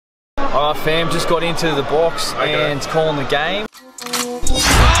Alright fam, just got into the box and calling the game.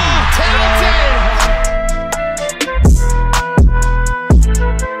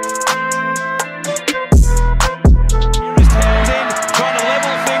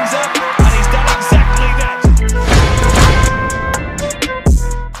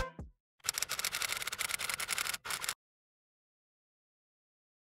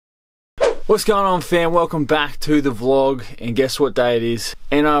 What's going on fam, welcome back to the vlog, and guess what day it is?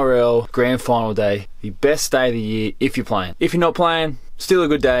 NRL Grand Final day, the best day of the year if you're playing. If you're not playing, still a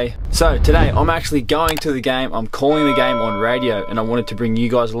good day. So today I'm actually going to the game, I'm calling the game on radio, and I wanted to bring you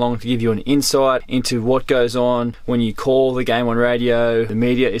guys along to give you an insight into what goes on when you call the game on radio. The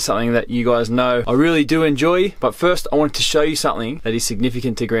media is something that you guys know I really do enjoy, but first I wanted to show you something that is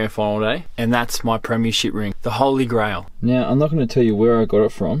significant to Grand Final day, and that's my premiership ring, the Holy Grail. Now I'm not going to tell you where I got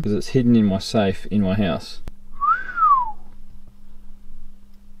it from because it's hidden in my safe in my house.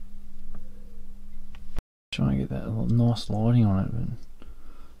 Trying to get that little nice lighting on it, but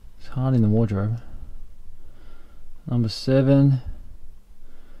it's hard in the wardrobe. Number 7,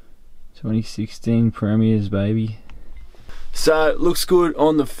 2016 Premiers, baby. So it looks good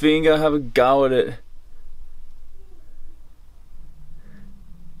on the finger. Have a go at it.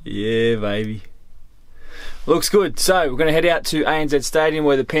 Yeah, baby. Looks good. So we're going to head out to ANZ Stadium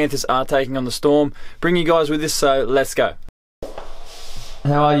where the Panthers are taking on the Storm. Bring you guys with us, so let's go.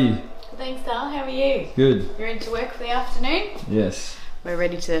 How are you? Thanks, Dal. How are you? Good. You're into work for the afternoon? Yes. We're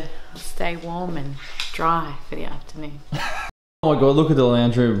ready to stay warm and dry for the afternoon. Oh my god, look at the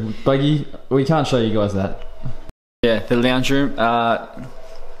lounge room. Buggy, we can't show you guys that. Yeah, the lounge room,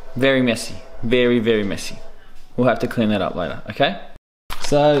 very messy. Very, very messy. We'll have to clean that up later, okay?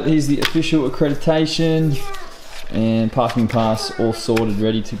 So here's the official accreditation and parking pass all sorted,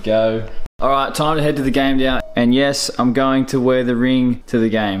 ready to go. Alright, time to head to the game now. And yes, I'm going to wear the ring to the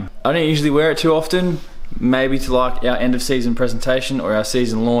game. I don't usually wear it too often, maybe to like our end of season presentation or our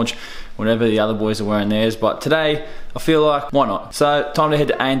season launch, whenever the other boys are wearing theirs, but today I feel like, why not? So time to head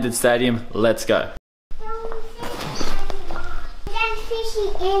to ANZ Stadium, let's go.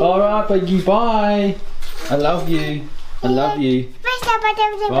 Alright Biggie, bye. I love you. I love you.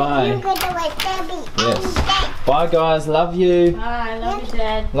 Bye. Yes. Bye guys, love you. Bye, love you,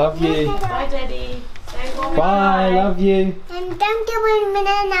 Dad. Love you. Bye, Daddy. Stay warm. Bye, love you. And don't give me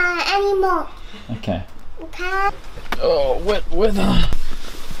banana anymore. Okay. Okay. Oh, wet weather.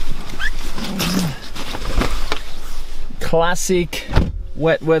 Classic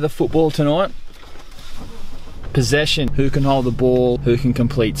wet weather football tonight. Possession. Who can hold the ball? Who can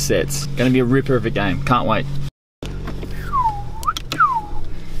complete sets? Going to be a ripper of a game. Can't wait.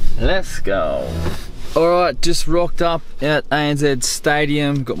 Let's go. Alright, just rocked up at ANZ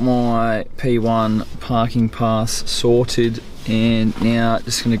Stadium. Got my P1 parking pass sorted, and now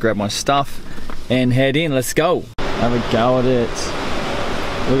just going to grab my stuff and head in. Let's go. Have a go at it.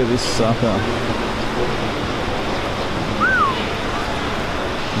 Look at this sucker.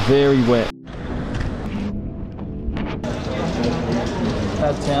 Very wet.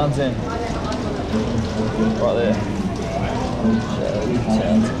 That's Townsend. Right there.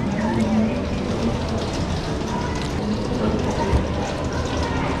 Townsend.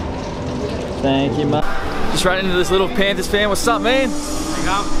 Thank you, mate. Just ran into this little Panthers fan. What's up, man?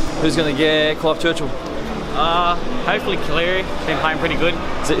 Who's going to get Clive Churchill? Hopefully Cleary. Been playing pretty good.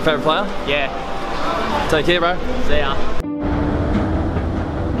 Is that your favourite player? Yeah. Take care, bro. See ya.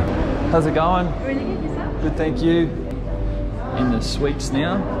 How's it going? Really good, yourself? Good, thank you. In the sweeps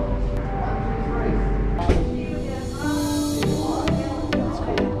now.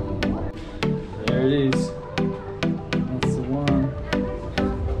 There it is. That's the one.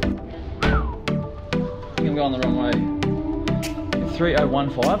 I think I'm going the wrong way.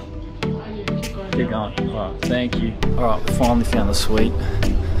 3015. Keep going. Alright, thank you. Alright, finally found the suite.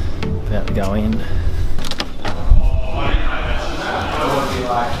 About to go in.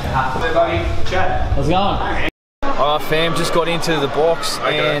 How's it going? Alright fam, just got into the box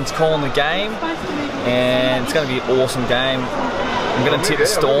and calling the game, and it's going to be an awesome game. I'm going to tip the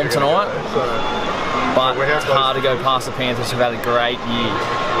Storm tonight, but it's hard to go past the Panthers who've had a great year.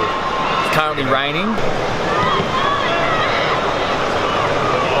 It's currently raining.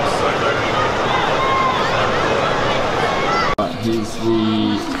 Right, here's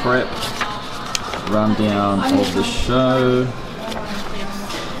the prep rundown of the show.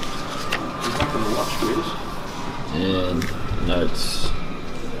 And notes.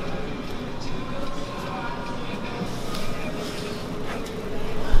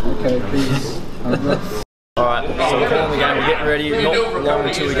 Okay, please. Alright, so we're calling the game. We're getting ready, not long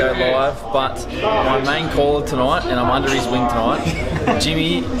until we go live, but my main caller tonight, and I'm under his wing tonight,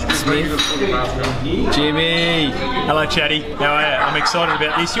 Jimmy Smith. Jimmy! Hello Chatty, how are you? I'm excited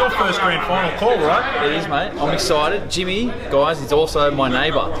about this. Your first grand final call, right? It is, mate. I'm excited. Jimmy, guys, he's also my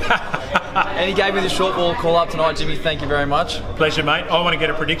neighbour. And he gave me the short ball call up tonight, Jimmy. Thank you very much. Pleasure, mate. I want to get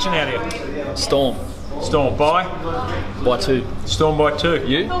a prediction out of you. Storm. Storm by? By 2. Storm by 2.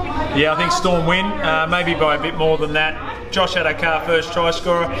 You? Yeah, I think Storm win, maybe by a bit more than that. Josh Adokar, first try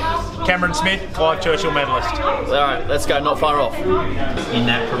scorer. Cameron Smith, Clive Churchill medalist. Alright, let's go, not far off. In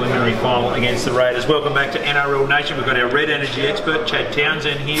that preliminary final against the Raiders. Welcome back to NRL Nation. We've got our Red Energy expert, Chad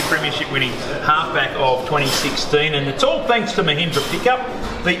Townsend here, premiership winning halfback of 2016. And it's all thanks to Mahindra pickup.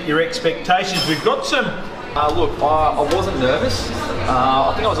 Beat your expectations. We've got some... Look, I wasn't nervous.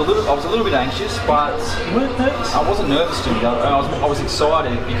 I think I was a little bit anxious, but You weren't nervous? I wasn't nervous, Jimmy. I was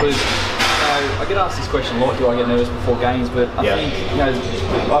excited because I get asked this question a lot. Do I get nervous before games? But I think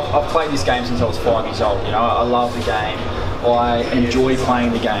I've played this game since I was 5 years old. I love the game. I enjoy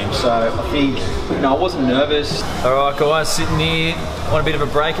playing the game. So I think I wasn't nervous. All right, guys, sitting here on a bit of a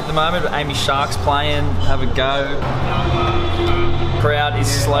break at the moment. But Amy Shark's playing. Have a go. Crowd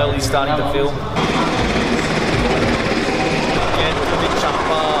is slowly starting to fill.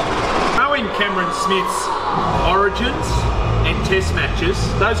 Knowing Cameron Smith's origins and test matches,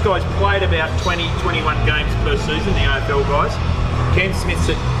 those guys played about 20-21 games per season, the AFL guys. Cam Smith's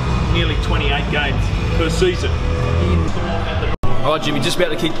at nearly 28 games per season. All right, Jimmy,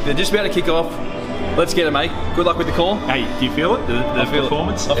 they're just about to kick off. Let's get it, mate. Good luck with the call. Hey, do you feel it? The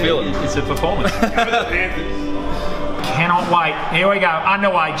performance? I feel it. It's a performance. Cannot wait. Here we go,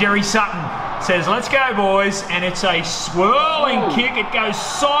 underway. Jerry Sutton says, let's go, boys. And it's a swirling kick. It goes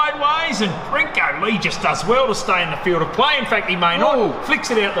sideways, and Brinko Lee just does well to stay in the field of play. In fact, he may not. Whoa.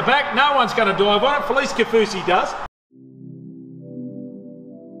 Flicks it out the back. No one's going to dive on it. Felice Kafusi does.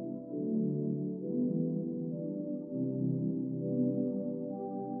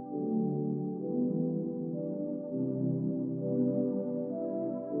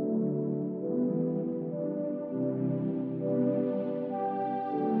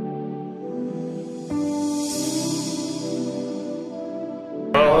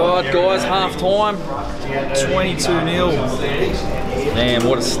 Alright guys, half time, 22-0. Man,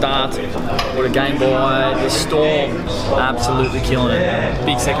 what a start, what a game by the Storm, absolutely killing it.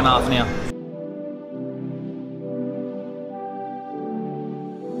 Big second half now.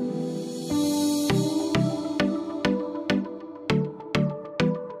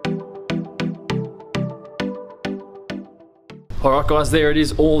 Alright guys, there it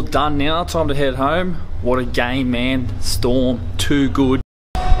is, all done now. Time to head home. What a game, man. Storm, too good.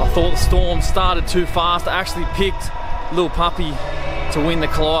 I thought the Storm started too fast. I actually picked Little Puppy to win the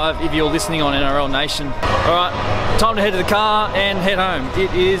Clive, if you're listening on NRL Nation. Alright, time to head to the car and head home.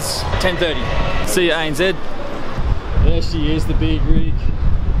 It is 10:30. See you, ANZ. There she is, the big rig.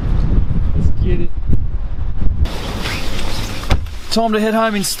 Let's get it. Time to head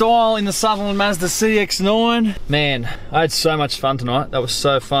home in style in the Sutherland Mazda CX-9. Man, I had so much fun tonight. That was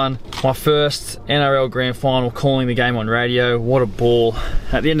so fun. My first NRL Grand Final, calling the game on radio. What a ball.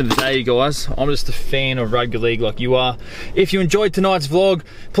 At the end of the day, you guys, I'm just a fan of rugby league like you are. If you enjoyed tonight's vlog,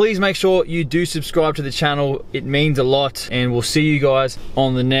 please make sure you do subscribe to the channel. It means a lot, and we'll see you guys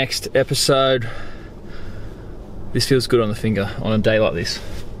on the next episode. This feels good on the finger on a day like this.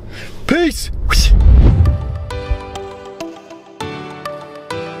 Peace!